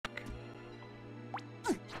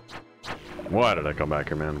Why did I come back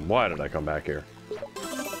here, man? Why did I come back here?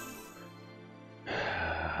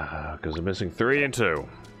 Because I'm missing 3 and 2.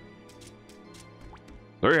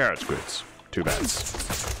 3 hard squids. 2 bats.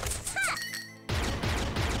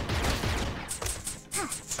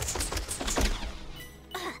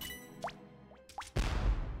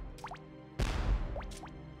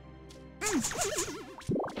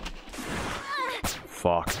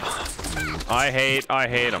 Fuck. I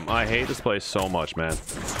hate him. I hate this place so much, man.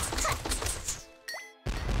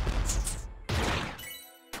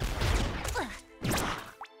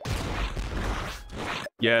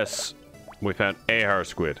 Yes, we found a hard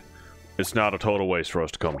squid. It's not a total waste for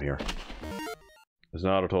us to come here. It's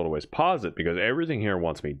not a total waste. Pause it, because everything here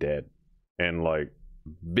wants me dead. And, like,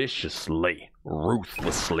 viciously,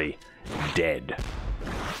 ruthlessly dead.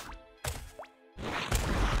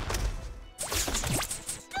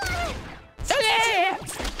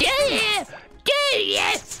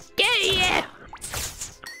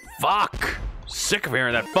 Fuck! Sick of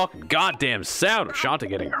hearing that fucking goddamn sound of Shantae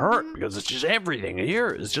getting hurt, because it's just everything here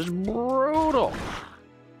is just brutal.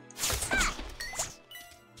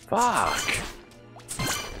 Fuck.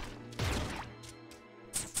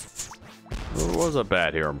 There was a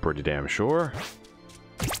bat here, I'm pretty damn sure.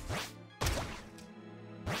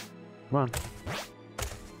 Come on.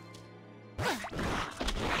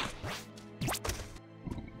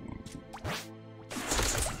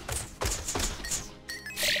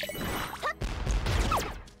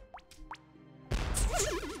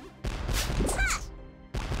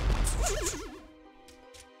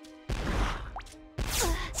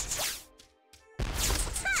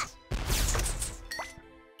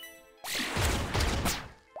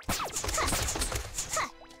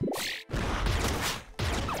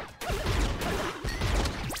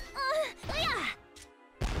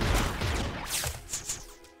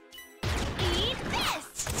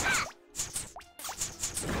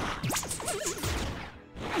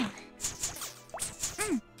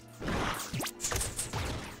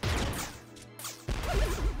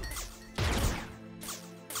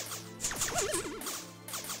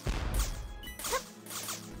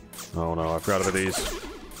 Oh no, I forgot about these.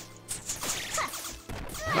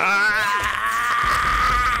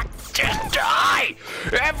 Ah! Just die!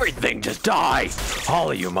 Everything just die!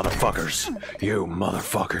 All of you motherfuckers. You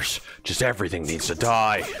motherfuckers. Just everything needs to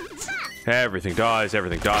die. Everything dies,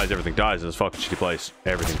 everything dies, everything dies in this fucking shitty place.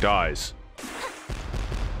 Everything dies.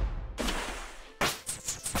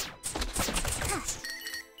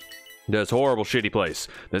 This horrible shitty place.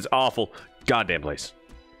 This awful goddamn place.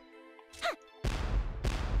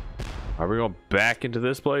 Are we going back into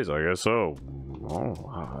this place? I guess so. Oh,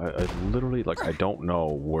 I literally, like, I don't know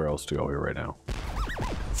where else to go here right now.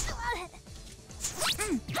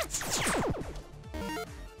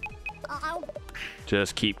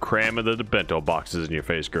 Just keep cramming the bento boxes in your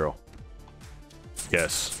face, girl.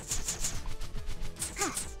 Yes.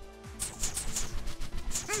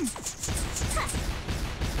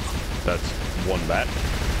 That's one bat.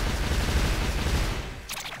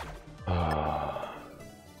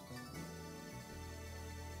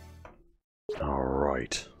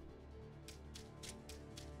 Alright.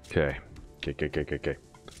 Okay. Okay.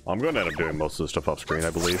 I'm going to end up doing most of the stuff off screen, I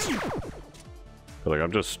believe. But, like,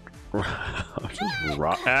 I'm just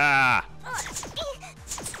ah!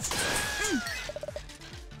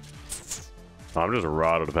 I'm just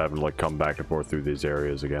rotted of having to, like, come back and forth through these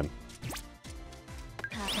areas again.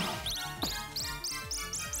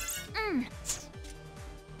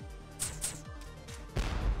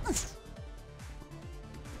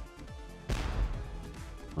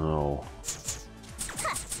 Oh.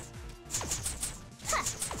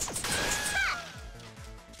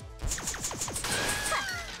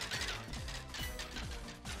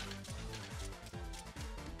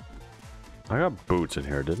 I got boots in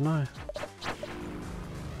here, didn't I?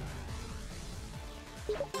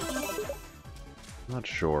 Not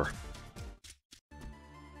sure.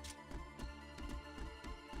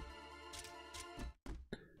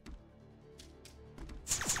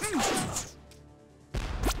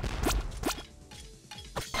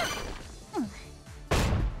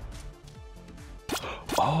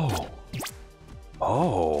 Oh.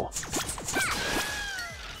 Oh.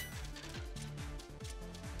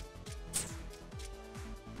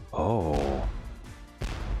 Oh.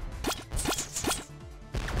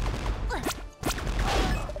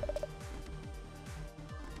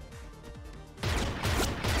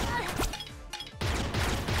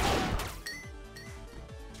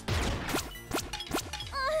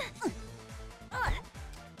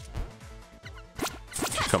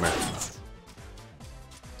 Come here.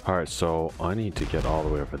 Alright, so I need to get all the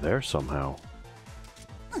way over there somehow.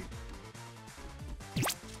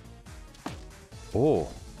 Oh.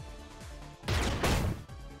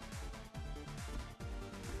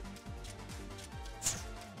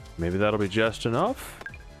 Maybe that'll be just enough?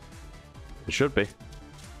 It should be.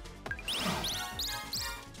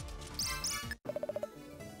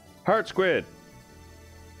 Heart squid!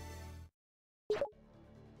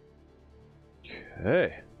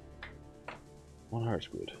 Okay. One heart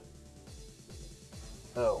squid.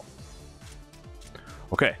 Oh.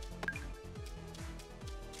 Okay.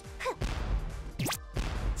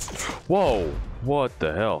 Whoa! What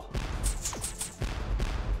the hell?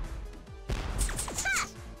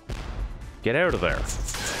 Get out of there.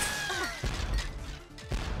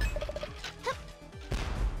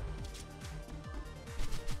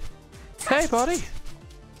 Hey, buddy.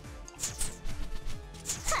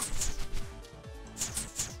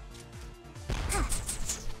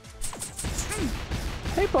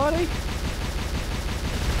 Hey, buddy.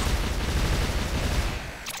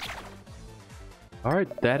 All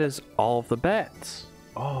right, that is all of the bats.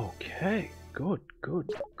 Okay, good.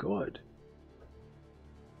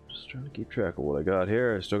 Just trying to keep track of what I got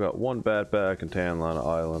here. I still got one bat back in Tanlana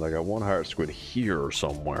Island. I got one heart squid here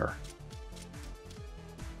somewhere.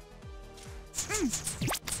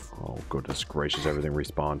 Oh, goodness gracious, everything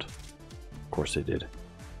respawned. Of course they did.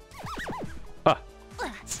 Ah!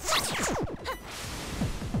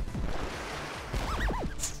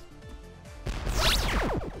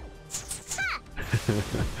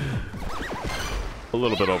 A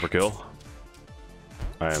little bit overkill.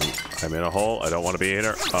 I'm in a hole. I don't want to be in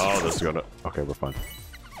here. Oh, this is gonna... Okay, we're fine.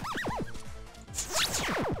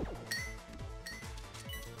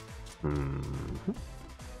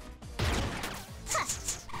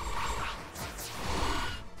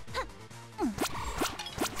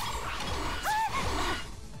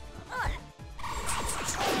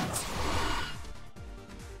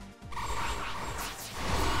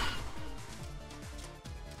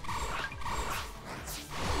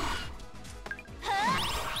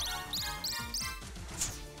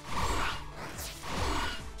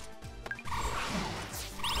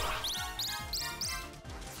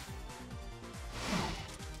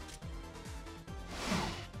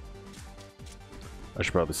 I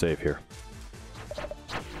should probably save here.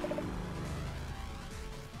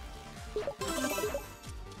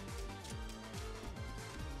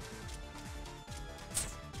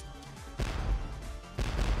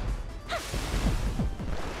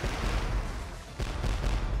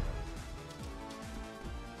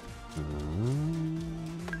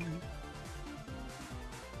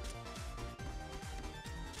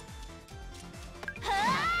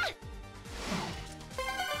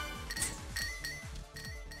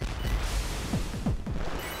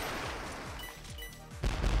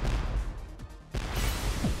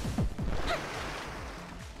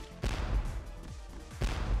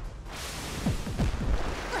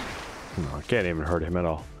 Can't even hurt him at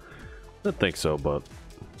all. Didn't think so, but...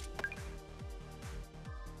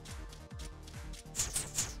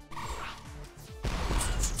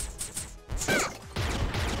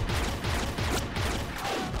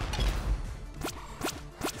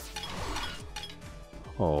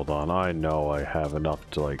 Hold on, I know I have enough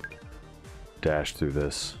to, like, dash through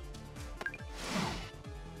this.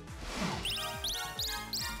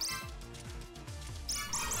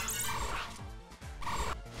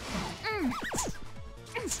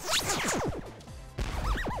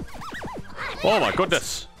 Oh my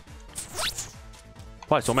goodness!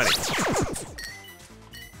 Why so many?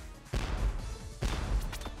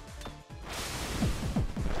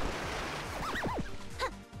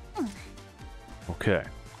 Okay.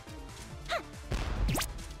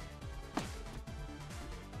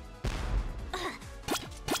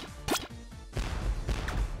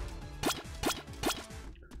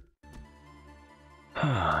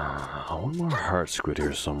 One more heart squid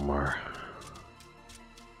here somewhere.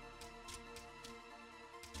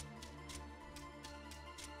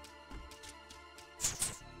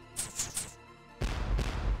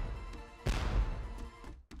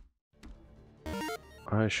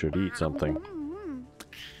 I should eat something.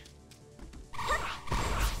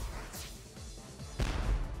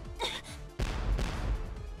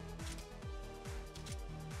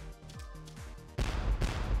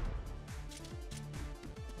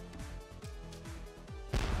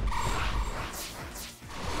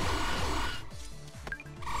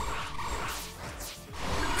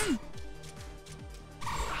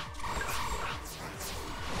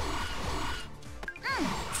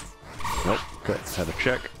 Nope, okay, had to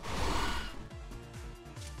check.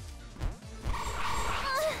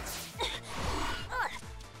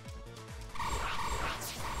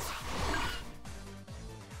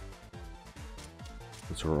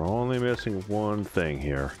 So we're only missing one thing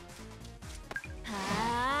here.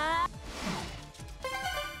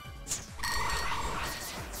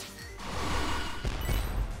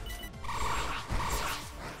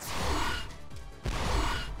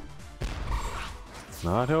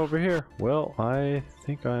 Not over here. Well, I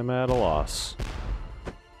think I'm at a loss.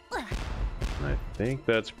 I think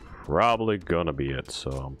that's probably gonna be it.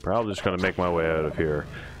 So I'm probably just gonna make my way out of here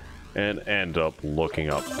and end up looking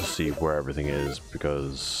up to see where everything is,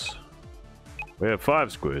 because we have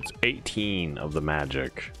 5 squids, 18 of the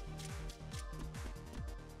magic.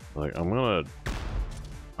 Like, I want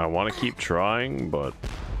to keep trying, but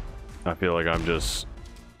I feel like I'm just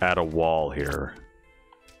at a wall here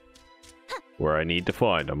where I need to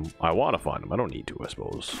find them. I want to find them. I don't need to, I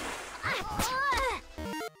suppose.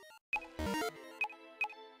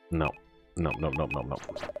 No. No.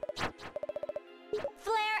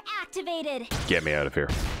 Flare activated. Get me out of here.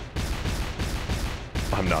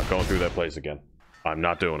 I'm not going through that place again. I'm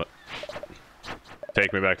not doing it.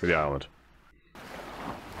 Take me back to the island.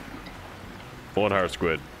 1 heart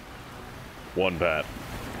squid. 1 bat.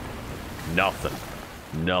 Nothing.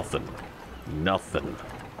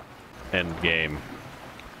 End game.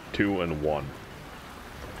 2 and 1.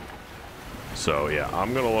 So yeah,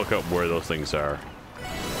 I'm gonna look up where those things are.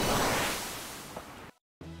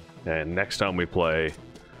 And next time we play,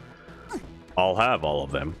 I'll have all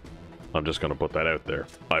of them. I'm just gonna put that out there.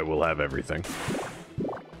 I will have everything.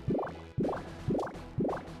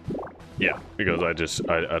 Yeah, because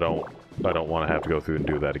I don't want to have to go through and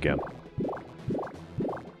do that again.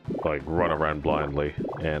 Like, run around blindly.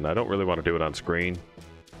 And I don't really want to do it on screen,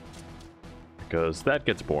 because that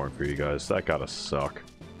gets boring for you guys. That gotta suck.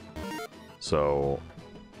 So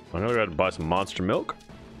I'm gonna go ahead and buy some monster milk,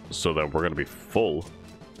 so that we're gonna be full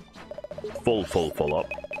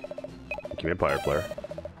up. Give me a pirate player.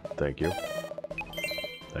 Thank you.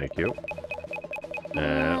 Thank you.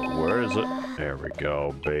 And where is it? There we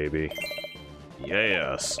go, baby.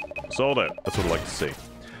 Yes. Sold it. That's what I'd like to see.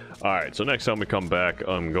 Alright, so next time we come back,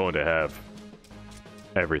 I'm going to have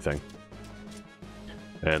everything.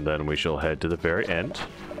 And then we shall head to the very end,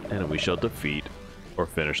 and we shall defeat or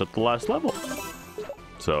finish up the last level.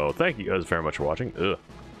 So, thank you guys very much for watching. Ugh.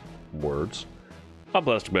 Words. I'm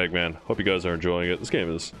Plastic Bag Man. Hope you guys are enjoying it. This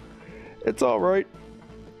game is... it's alright.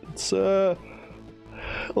 It's,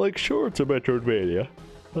 like, sure, it's a Metroidvania.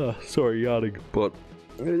 Sorry, yawning. But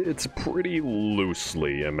it's pretty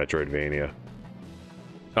loosely a Metroidvania.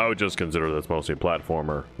 I would just consider this mostly a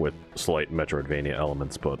platformer with slight Metroidvania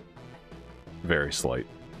elements, but very slight.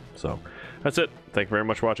 So, that's it. Thank you very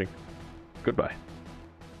much for watching. Goodbye.